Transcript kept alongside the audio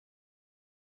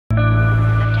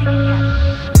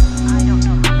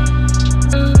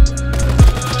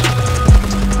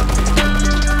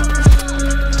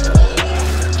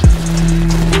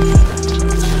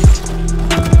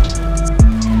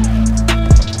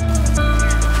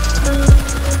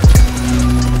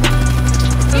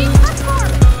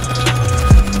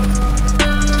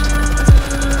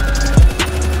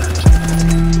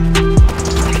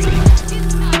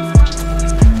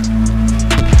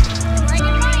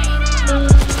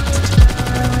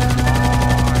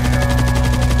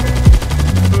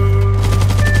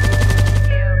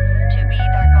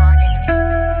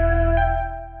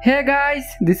Hey guys,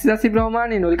 this is Asif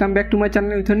Rahaman and welcome back to my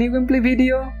channel with a new gameplay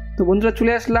video. তো বন্ধুরা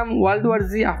চলে আসলাম world war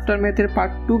জি আফটারম্যাথের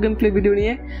part 2 gameplay video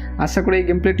নিয়ে। আশা করি এই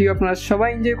গেমপ্লেটি আপনারা সবাই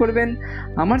এনজয় করবেন।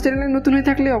 আমার চ্যানেলে নতুন হয়ে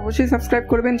থাকলে অবশ্যই সাবস্ক্রাইব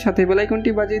করবেন, সাথে বেল আইকনটি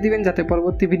বাজিয়ে দিবেন যাতে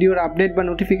পরবর্তী ভিডিওর আপডেট বা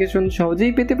নোটিফিকেশন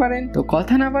সহজেই পেতে পারেন। তো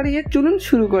কথা না বাড়িয়ে চলুন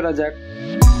শুরু করা যাক।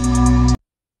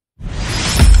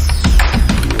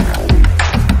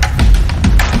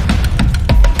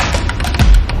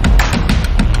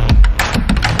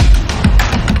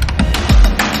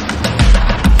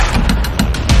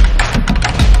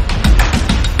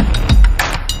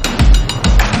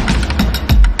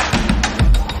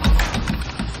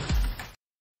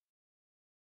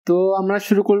 তো আমরা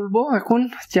শুরু করব এখন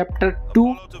চ্যাপ্টার 2।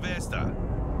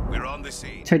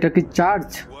 সেটা কি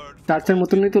চার্চের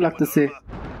মতনই তো লাগতেছে।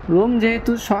 রোম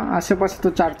যেহেতু আশেপাশে তো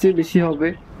চার্চের বেশি হবে।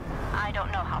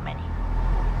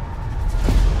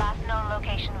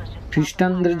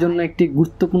 খ্রিস্টানদের জন্য একটি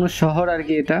গুরুত্বপূর্ণ শহর আর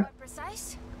কি এটা।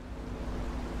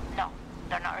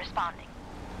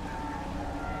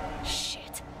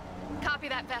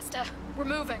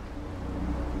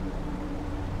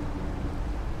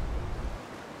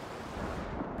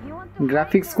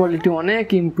 গ্রাফিক্স কোয়ালিটি অনেক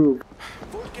ইমপ্রুভ।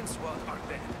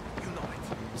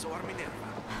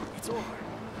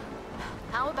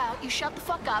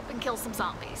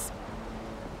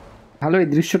 ভালো, এই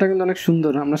দৃশ্যটা কিন্তু অনেক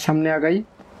সুন্দর। আমরা সামনে আগাই।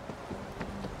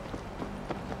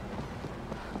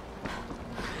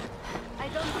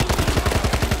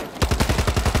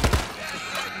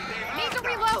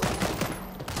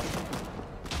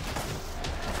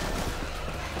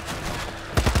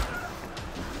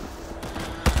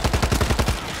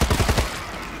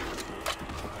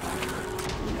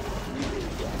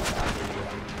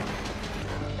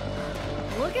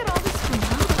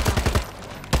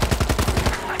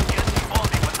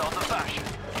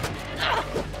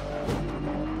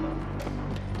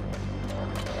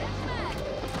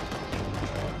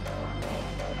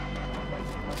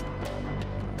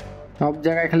 সব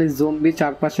জায়গায় খালি জম্বি,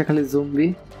 চারপাশে খালি জম্বি।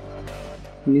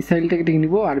 মিসাইলটাকে ঠিক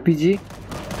নিব, আরপিজি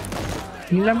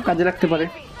নিলাম, কাজে লাগতে পারে।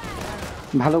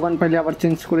 ভালো গান পাইলে আবার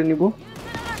চেঞ্জ করে নিব।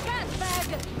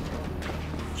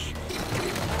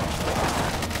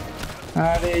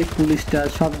 আর এই পুলিশটা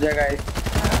সব জায়গায়।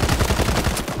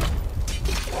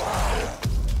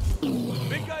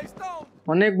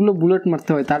 অনেকগুলো বুলেট মারতে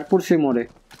হয় তারপর সে মরে।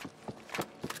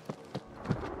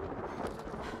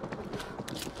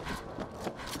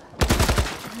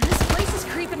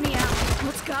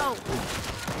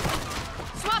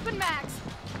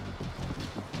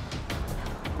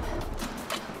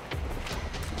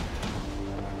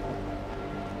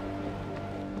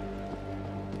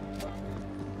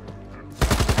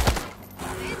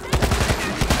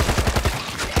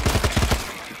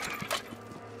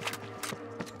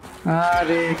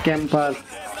 আরে ক্যাম্পার।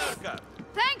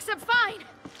 Thanks, I'm fine.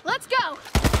 Let's go.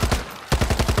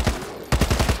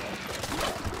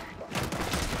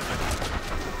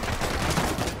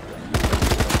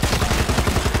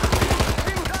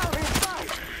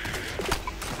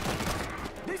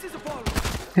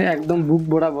 হ্যাঁ, একদম বুক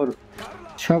বরাবর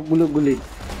সবগুলো গুলি।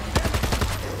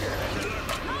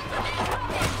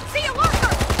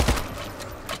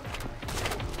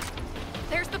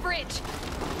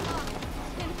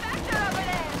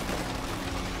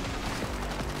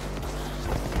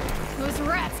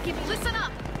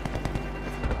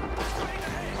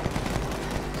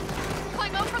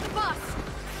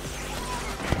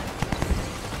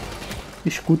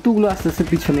 কুতুগুলো আসতেছে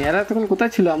পিছনে। এরা তখন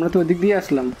কোথায় ছিল? আমরা তো ওদিক দিয়ে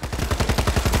আসলাম।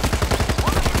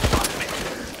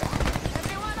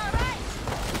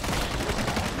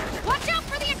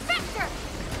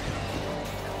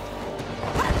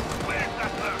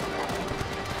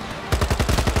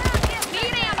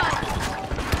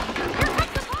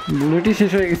 বুলেটই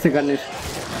শেষ হয়ে গেছে গানের।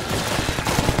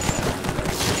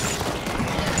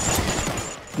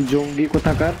 জঙ্গি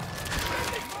কোথাকার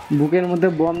বুকের মধ্যে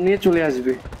বম নিয়ে চলে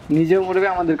আসবে, নিজেও মরবে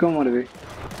আমাদেরকেও মরবে।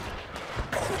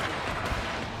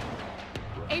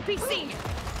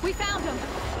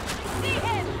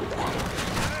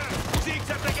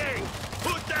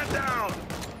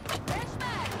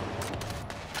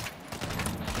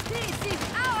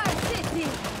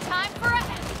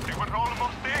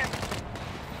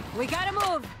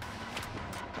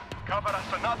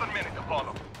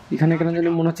 এখানে কেন জানি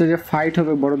মনে হচ্ছে যে ফাইট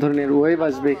হবে, বড় ধরনের ওয়েভ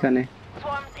আসবে এখানে।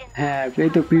 হ্যাঁ,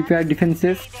 এই তো প্রিপেয়ার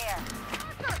ডিফেন্সেস।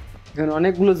 এখানে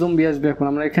অনেকগুলো জম্বি আসবে এখন।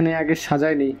 আমরা এখানে আগে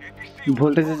সাজাইনি,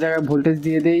 ভোল্টেজের জায়গায় ভোল্টেজ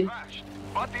দিয়ে দেই।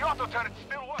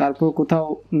 তারপর কোথাও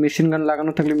মেশিন গান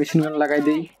লাগানো থাকলে মেশিন গান লাগাই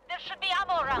দেই।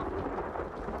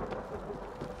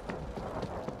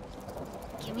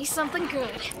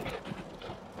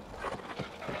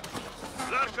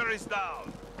 Tracker is down.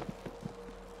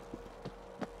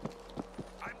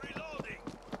 I'm reloading.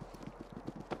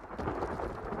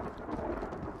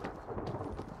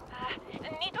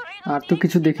 আর তো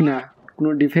কিছু দেখি না, কোনো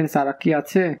ডিফেন্স আর কি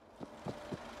আছে?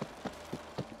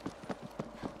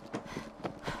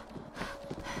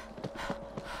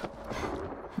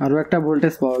 আরো একটা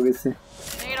ভোল্টেজ পাওয়া গেছে।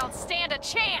 They don't stand a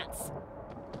chance.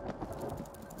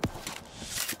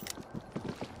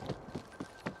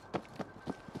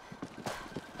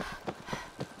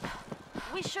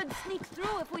 We should sneak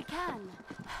through if we can.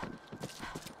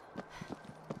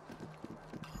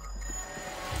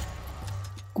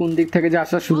 কোন দিক থেকে যে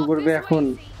আসা শুরু করবে এখন?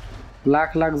 লাখ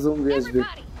লাখ জম্বি আসবে।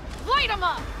 Everybody, light 'em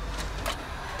up.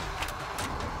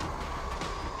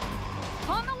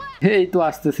 On the left. এই তো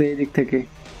আসতেছে এই দিক থেকে।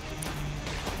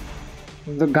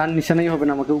 তো গান নিশানাই হবে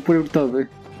না, আমাকে উপরে উঠতে হবে।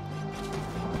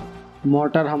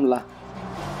 মর্টার হামলা।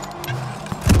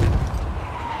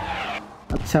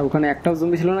 আচ্ছা, ওখানে একটাও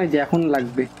জম্বি ছিল না, যে এখন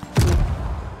লাগবে।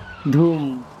 ধুম।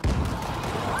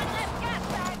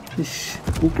 ইস,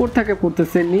 উপর থেকে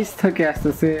পড়তেছে, নিচ থেকে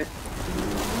আসতেছে।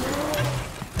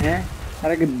 হ্যাঁ,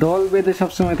 আর কি দল বেঁধে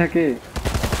সবসময় থাকে।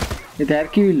 এটা আর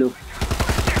কি হইলো?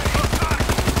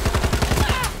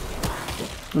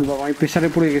 বাবা, আমি প্রেসারে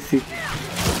পড়ে গেছি।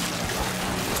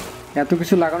 এত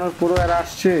কিছু লাগানোর পরও এরা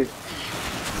আসছে।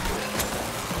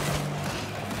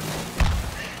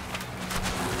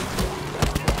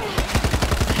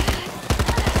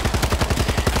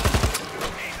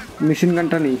 মেশিন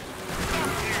গানটা নেই।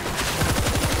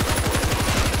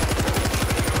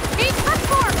 Peak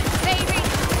performance, baby.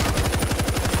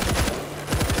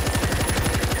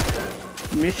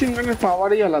 মেশিন গানের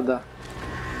পাওয়ারই আলাদা।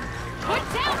 Put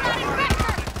down that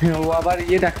infector. হ্যাঁ, ও আবার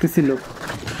ডাকতেছিল,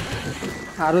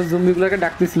 আরো জম্বিগুলোকে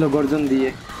ডাকতেছিল গর্জন দিয়ে।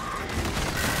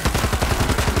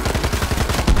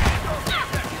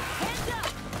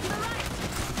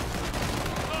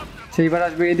 সেইবার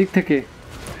আসবে এদিক থেকে।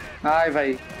 আয় ভাই,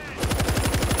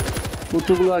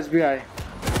 কতগুলো আসবে, আয়।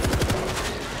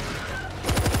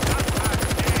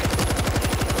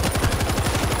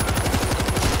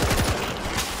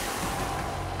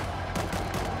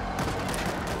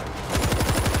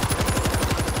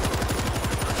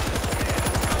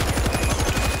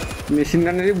 মেশিন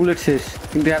গানেরই বুলেট শেষ,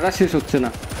 কিন্তু এরা শেষ হচ্ছে না।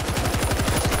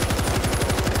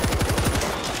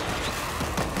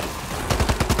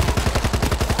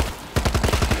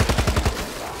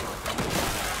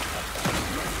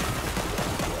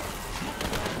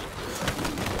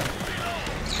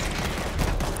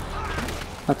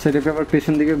 আচ্ছা, এটা আবার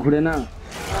পেছন দিকে ঘুরে না।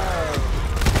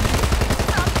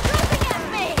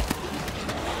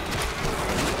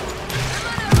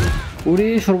 ওরে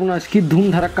সর্বনাশ, কি ধুম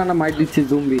ধারাক্কা না মাইট দিচ্ছে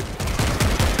জম্বি।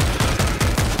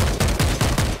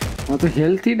 তো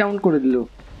হেলথই ডাউন করে দিল।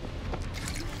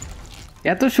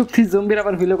 এত শক্তি জম্বির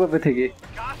আবার হইল কবে থেকে?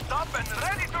 Gassed up and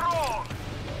ready to roll.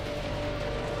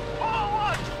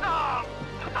 Forward now.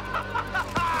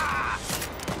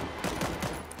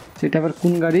 সেটা আবার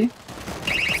কোন গাড়ি?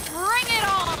 Bring it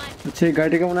on. আচ্ছা, এই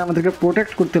গাড়িটাকে মনে হয় আমাদেরকে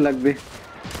প্রোটেক্ট করতে লাগবে।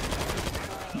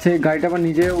 আচ্ছা, এই গাড়িটা আবার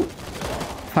নিজেও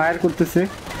ফায়ার করতেছে।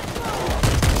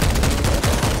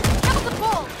 Chemical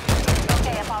pull.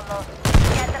 Okay, Apollo.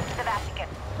 Get them to the Vatican.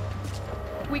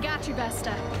 We got you,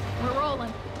 Vesta. We're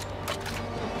rolling.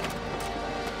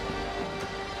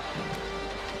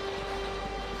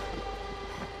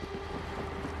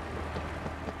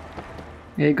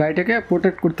 এই গাড়িটাকে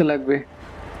প্রোটেক্ট করতে লাগবে,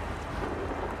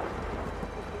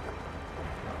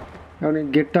 কারণ এই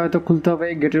গেটটা হয়তো খুলতে হবে।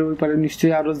 গেটের ওই পারে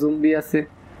নিশ্চয়ই আরো জম্বি আছে।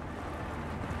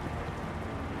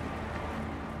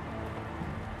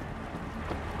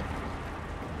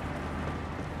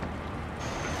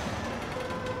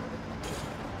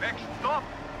 Next stop,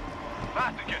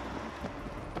 Vatican.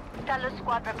 Talus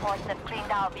squad reports they've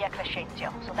cleaned out Via Crescenzio,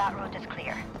 so that route is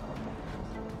clear.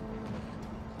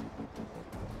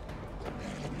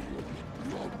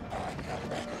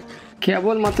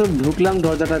 কেবল মাত্র ঢুকলাম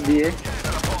দরজাটা দিয়ে,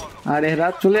 আর এরা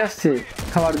চলে আসছে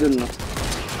খাওয়ার জন্য।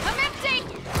 I'm empty.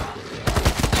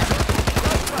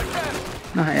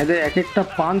 না, এদের এক একটা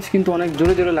পাঞ্চ কিন্তু অনেক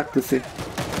জোরে জোরে লাগতেছে।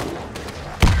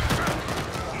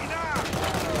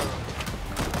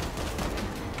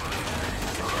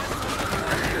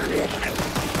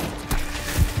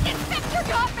 Infector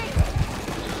got me.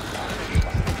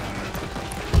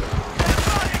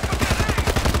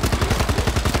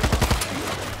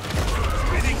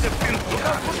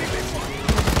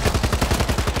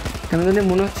 কেন জানি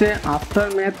মনে হচ্ছে আফটার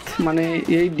ম্যাথ মানে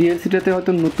এই ডিএলসিটাতে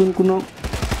হয়তো নতুন কোনো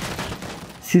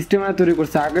সিস্টেম তৈরি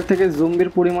করছে। আগের থেকে জম্বির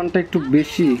পরিমাণটা একটু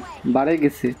বেশি বাড়ে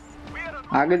গেছে।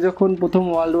 আগে যখন প্রথম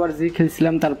ওয়ার্ল্ড ওয়ার জি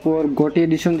খেলছিলাম, তারপর গটি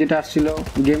এডিশন যেটা আসছিল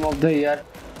গেম অফ দ্য ইয়ার,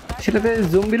 সেটাতে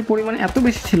জম্বির পরিমাণ এত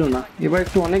বেশি ছিল না, এবার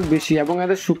একটু অনেক বেশি, এবং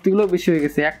এদের শক্তিগুলো বেশি হয়ে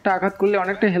গেছে। একটা আঘাত করলে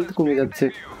অনেকটা হেলথ কমে যাচ্ছে।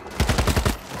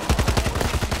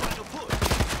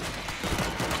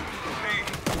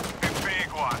 Big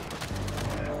one.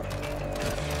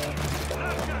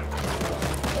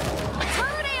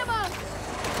 Turret ammo!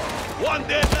 One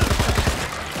dead left.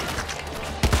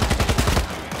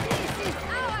 This is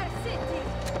our city!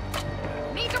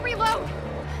 Need to reload!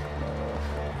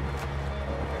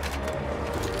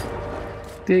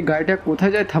 তো এই গাড়িটা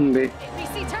কোথায় যায় থামবে?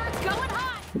 APC turrets going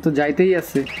high! ও তো যাইতেই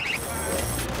আছে।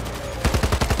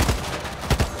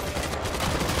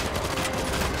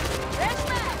 Red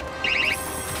flag!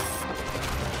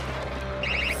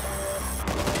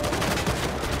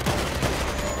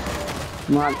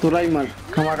 মার, তোরাই মার,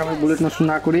 খামাখামি বুলেট নষ্ট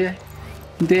না করিয়ে।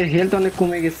 কিন্তু এর হেলথ অনেক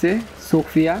কমে গেছে।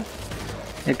 সোফিয়া,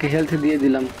 একে হেলথ দিয়ে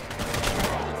দিলাম।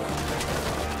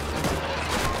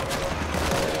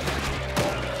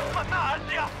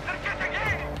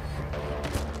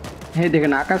 হে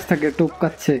দেখেন, আকাশ থেকে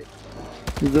টপকাচ্ছে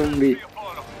zombie.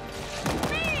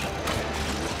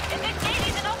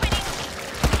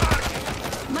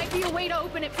 Might be a way to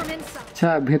open it from inside. আচ্ছা,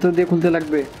 ভেতর দিয়ে খুলতে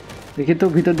লাগবে। দেখি তো,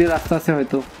 ভিতর দিয়ে রাস্তা আছে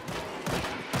হয়তো।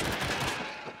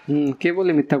 কে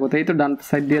বলে মিথ্যা কথা? এই তো ডান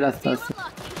সাইড দিয়ে রাস্তা আছে।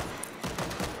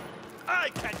 I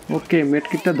can ওকে,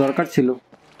 মেডকিটটা দরকার ছিল।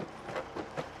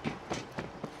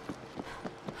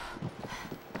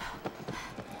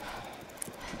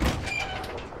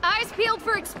 Eyes peeled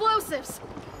for explosives.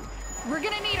 We're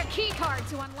gonna need a key card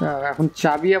to unlock. এখন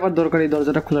চাবি আবার দরকার এই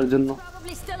দরজাটা খোলার জন্য।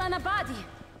 Probably still in a body.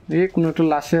 এই কোনো একটা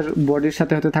লাশের বডির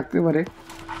সাথে হয়তো থাকতে পারে।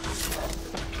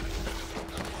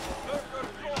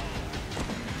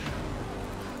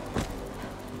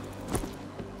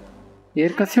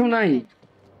 এর কাছেও নাই।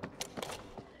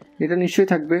 এটা নিশ্চয়ই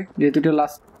থাকবে, যেহেতু এটা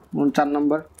লাস্ট 4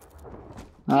 নাম্বার।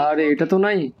 আরে এটা তো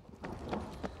নাই।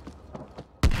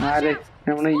 আরে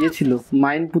এমন ইয়ে ছিল,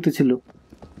 মাইন পুঁতে ছিল।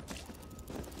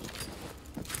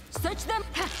 Search them.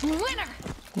 Winner.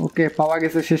 ওকে, পাওয়া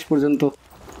গেছে শেষ পর্যন্ত।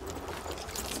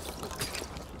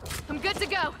 I'm good to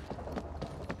go.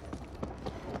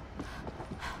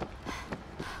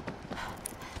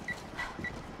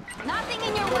 Nothing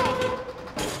in your way.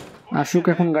 আসুক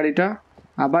এখন গাড়িটা,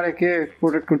 আবার একে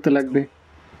প্রোটেক্ট করতে লাগবে।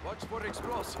 watch for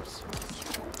explosives.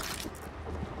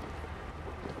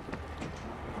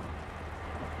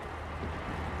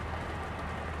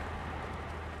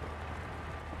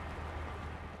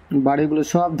 বাড়িগুলো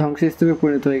সব ধ্বংসস্তূপে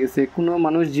পরিণত হয়ে গেছে, কোনো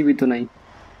মানুষ জীবিত নাই।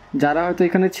 যারা হয়তো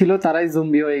এখানে ছিল তারাই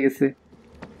জম্বি হয়ে গেছে।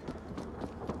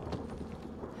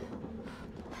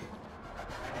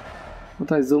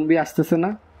 কোথায় জম্বি আসতেছে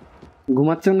না?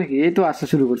 ঘুমাচ্ছে নাকি? এই তো আসা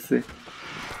শুরু করছে।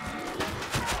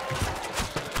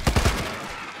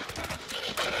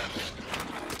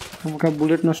 আমাকে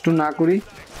বুলেট নষ্ট না করি।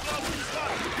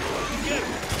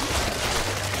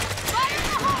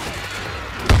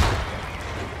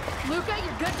 Luca,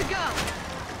 you're good to go.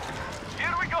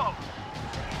 Here we go.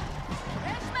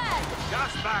 Red flag.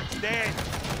 Gas back's dead.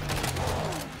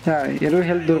 হ্যাঁ, এরও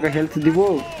হেলথ দরকার, হেলথ দিব।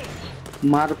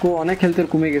 মার্কো অনেক হেলথের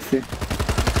কমে গেছে।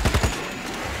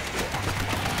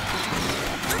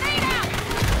 Grenade out.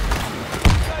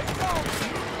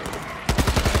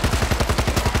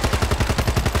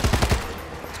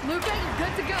 Luca, you're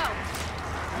good to go.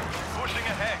 Pushing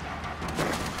ahead.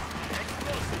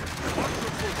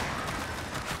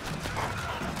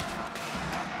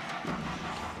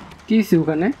 কি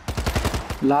ওখানে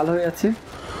লাল হয়ে আছে?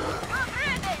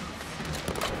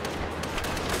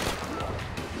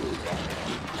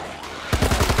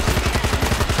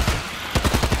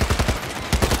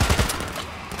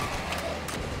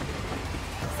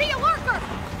 See a lurker.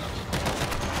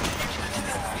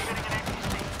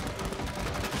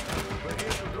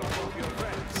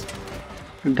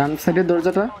 ডান সাইডের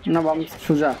দরজাটা না বাম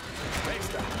সোজা?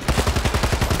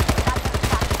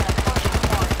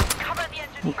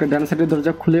 ওকে, ডান সাইডের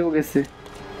দরজা খুলেও গেছে।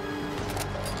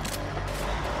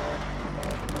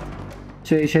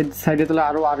 এই সাইডে তাহলে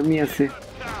আরো আর্মি আছে।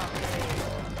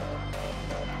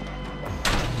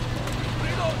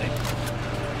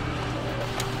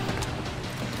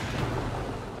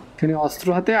 এখানে অস্ত্র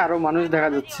হাতে আরো মানুষ দেখা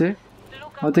যাচ্ছে।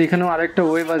 হয়তো এখানেও আরেকটা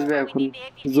ওয়েভ আসবে এখন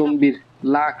জম্বির,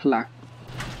 লাখ লাখ।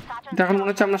 কিন্তু এখন মনে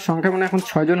হচ্ছে আমরা সংখ্যা মানে এখন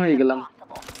 6 জন হয়ে গেলাম।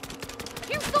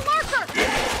 Here's the lurker.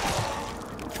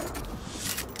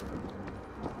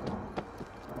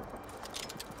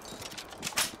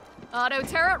 Auto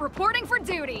turret reporting for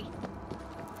duty.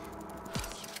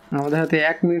 আমাদের হাতে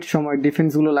 1 মিনিট সময়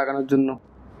ডিফেন্স গুলো লাগানোর জন্য।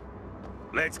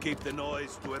 Let's keep the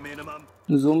noise to a minimum.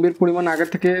 জম্বির পরিমাণ আগের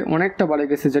থেকে অনেকটা বেড়ে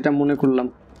গেছে, যেটা মনে করলাম।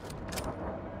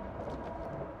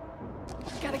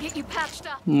 Gotta get you patched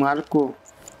up. Marco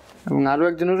এবং আরো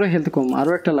একজনেরও হেলথ কম,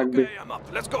 আরো একটা লাগবে। Okay, I'm up.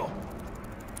 Let's go.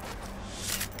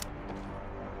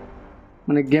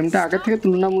 মানে গেমটা আগে থেকে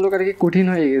তুলনামূলক আর কি কঠিন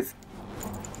হয়ে গেছে,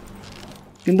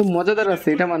 কিন্তু মজাদার আছে,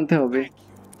 এটা মানতে হবে।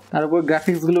 তার উপর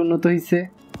গ্রাফিক্স গুলো উন্নত হয়েছে।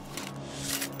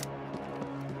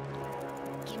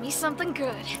 Give me something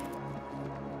good.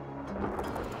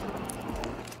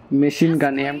 Machine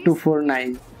gun M249।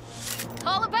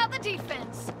 All about the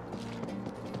defense.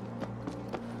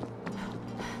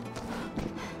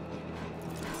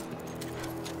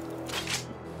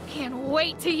 Can't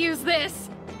wait to use this.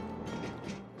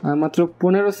 আর মাত্র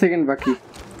 15 সেকেন্ড বাকি।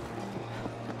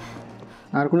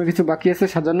 আর কোনো কিছু বাকি আছে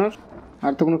সাজানোর?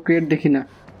 আর তো কোনো ক্রেট দেখি না।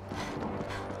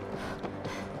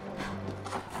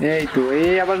 এই তো,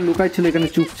 এই আবার লুকাই ছিল এখানে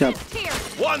চুপচাপ। Here.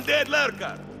 One dead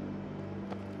lurker.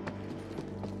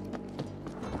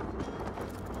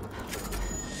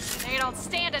 They don't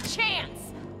stand a chance.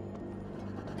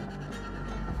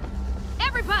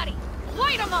 Everybody,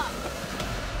 light them up.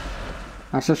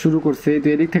 আসা শুরু করছে, এই তো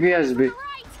এদিক থেকেই আসবে।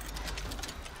 Right.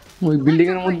 ওই বিল্ডিং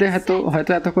এর মধ্যে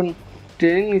হয়তো এতক্ষণ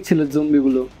ট্রেনিং নিচ্ছিল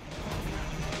জম্বিগুলো।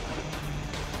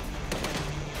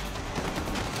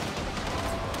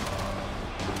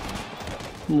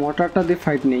 মোটরটা দিয়ে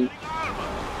ফাইট নেই।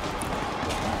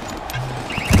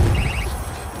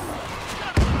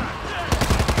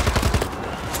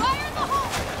 Fire in the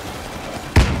hole.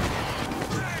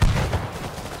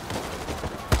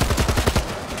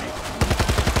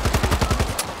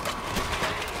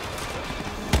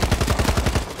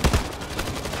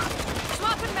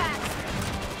 Swapping back.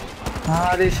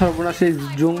 আর এই সর্বনাশ, এই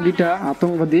জঙ্গিটা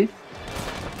আতঙ্কবাদী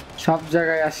সব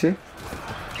জায়গায় আসে।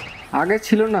 আগে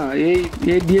ছিল না, এই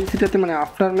ডিএলসিটাতে মানে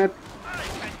আফটার ম্যাথ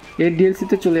এই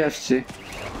ডিএলসিতে চলে আসছে,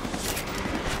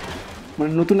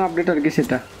 মানে নতুন আপডেট আর কি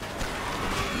সেটা।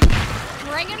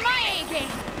 Bringing my A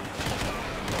game.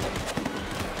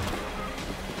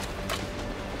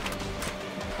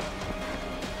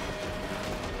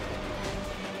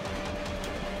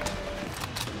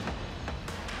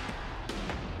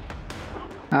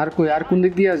 আর কই, আর কোন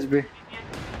দিক দিয়ে আসবে?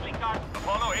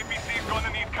 Apollo APC is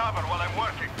gonna need cover while I'm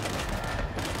working.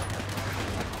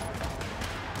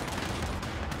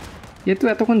 এ তো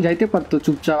এতক্ষণ যাইতে পারতো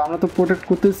চুপচাপ, আমরা তো প্রোটেক্ট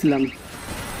করতেছিলাম।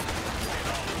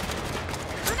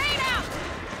 Grenade out.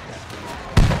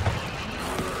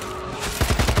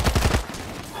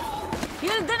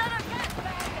 Here's another cat.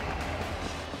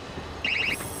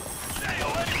 Stay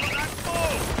away from that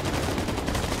pole.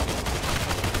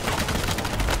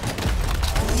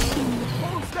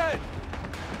 Who's dead?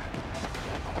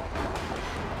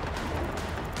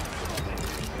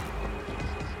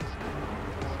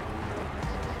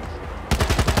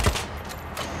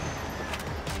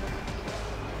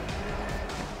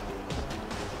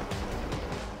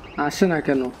 আসে না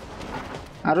কেন?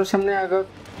 আরো সামনে আগে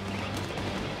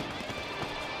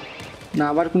না,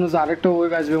 আবার কোনো আরেকটা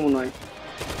ওয়েভ আসবে মনে হয়।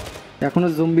 এখনো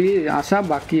জম্বি আসা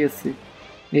বাকি আছে,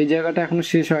 এই জায়গাটা এখনো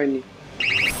শেষ হয়নি।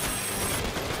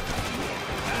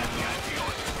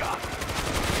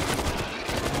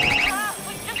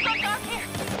 We just got dark here.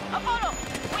 Apollo,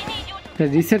 we need you to...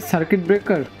 reset circuit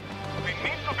breaker. We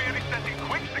need to be reset in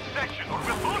quick succession or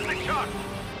we'll lose the charge.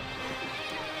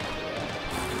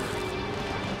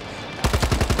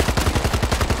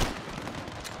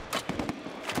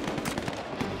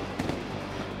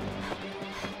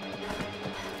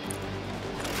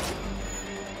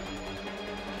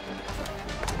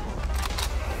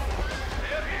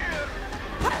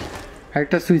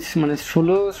 একটা সুইচ মানে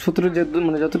 16-17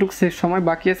 মানে যতটুকু সময়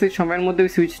বাকি আছে এই সময়ের মধ্যে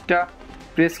ওই সুইচটা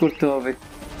প্রেস করতে হবে।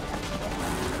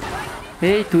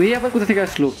 এই তুই আবার কোথা থেকে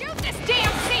আসলো? Shoot this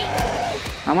damn seat.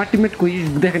 আমার টিমমেট কই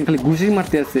দেখেন, খালি ঘুষি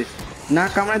মারতে আছে, না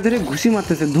কামড়ায় ধরে ঘুষি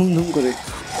মারতেছে ধুম ধুম করে।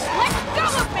 Let's go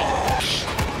with me.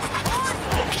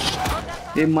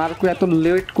 এই মার্কো এত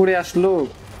লেট করে আসলো,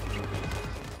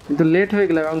 কিন্তু লেট হয়ে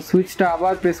গেল, এখন সুইচটা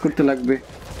আবার প্রেস করতে লাগবে।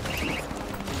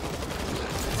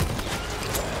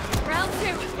 Round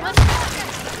 2. Let's go.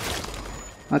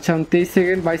 আচ্ছা, এখন 23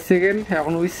 সেকেন্ড 22 সেকেন্ড,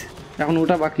 এখন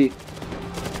ওটা বাকি।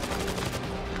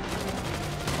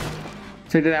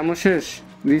 সেটার এমন শেষ,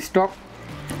 রিস্টক।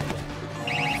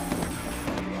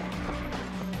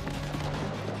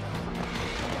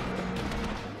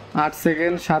 আট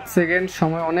সেকেন্ড 7 সেকেন্ড,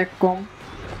 সময় অনেক কম।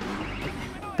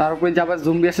 তার উপরে যাবার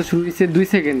জম্বি আসা শুরু হয়েছে 2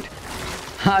 সেকেন্ড,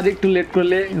 আর একটু লেট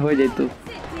করলে হয়ে যেত।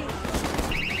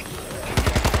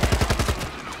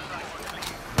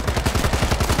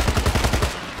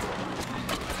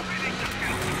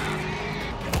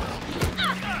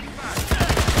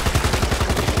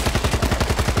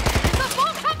 The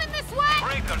ball coming this way.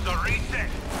 Breakers are reset.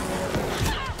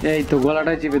 এই তো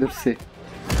গলাটাই চেপে ধরছে,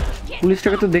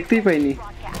 পুলিশটাকে তো দেখতেই পাইনি।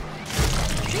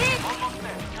 Dig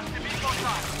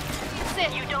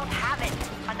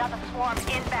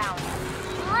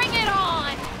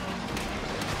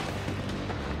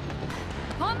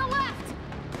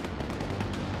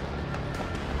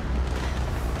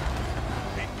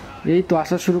এই তো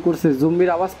আসা শুরু করছে, জম্বির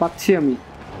আওয়াজ পাচ্ছি আমি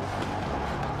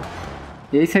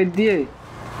এই সাইড দিয়ে।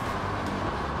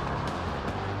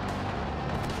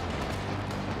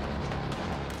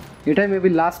 এটাই মেবি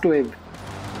লাস্ট ওয়েভ।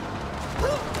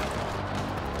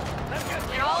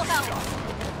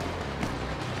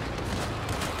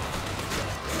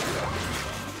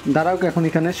 দাঁড়াও, এখন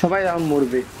এখানে সবাই এখন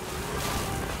মরবে।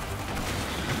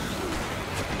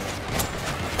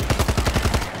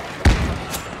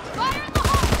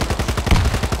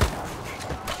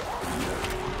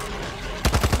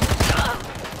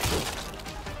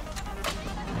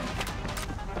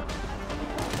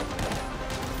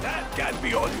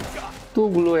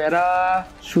 তোগুলো এরা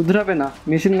শুধরাবে না,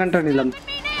 মেশিন গানটা নিলাম।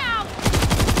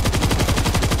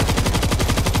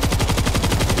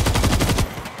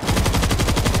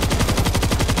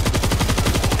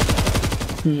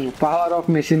 পাওয়ার অফ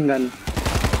মেশিন গান,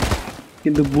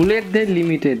 কিন্তু বুলেট দের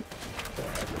লিমিটেড।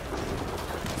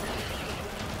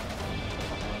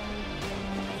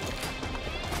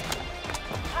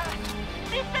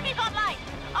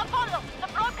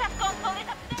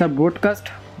 আচ্ছা, ব্রডকাস্ট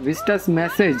ভিস্টাস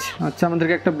মেসেজ। আচ্ছা,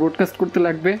 আমাদেরকে একটা ব্রডকাস্ট করতে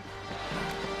লাগবে,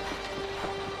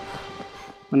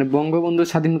 মানে বঙ্গবন্ধু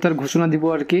স্বাধীনতার ঘোষণা দিব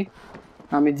আর কি।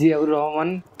 আমি Ziaur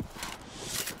Rahman.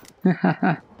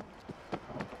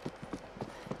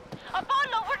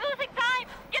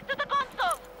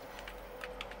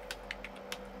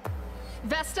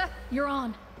 Vesta, you're on.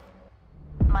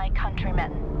 My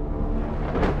countrymen,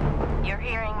 you're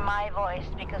hearing my voice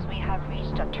because we have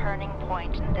reached a turning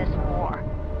point in this war.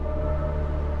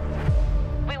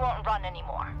 We won't run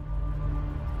anymore.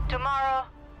 Tomorrow,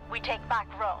 we take back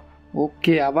Rome.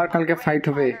 ওকে, আবার কালকে ফাইট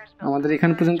হবে। আমাদের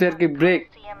এখান পর্যন্ত আর কি break.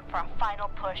 For a final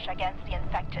push against the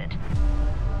infected.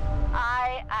 I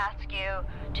ask you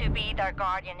to be their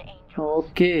guardian angel.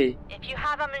 Okay, If you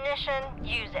have ammunition,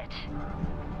 use it.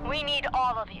 We need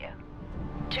all of you.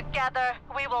 Together,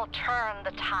 we will turn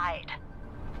the tide.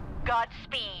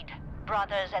 Godspeed,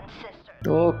 brothers and sisters.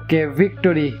 Okay,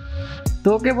 victory. তো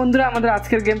ওকে বন্ধুরা, আমাদের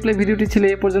আজকের game play ভিডিওটি ছিল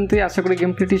এই পর্যন্তই। আশা করি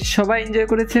game প্লেটি সবাই এনজয়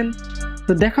করেছেন।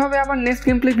 তো দেখা হবে আবার নেক্সট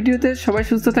গেম প্লে ভিডিওতে। সবাই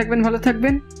সুস্থ থাকবেন, ভালো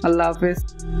থাকবেন। আল্লাহ হাফেজ।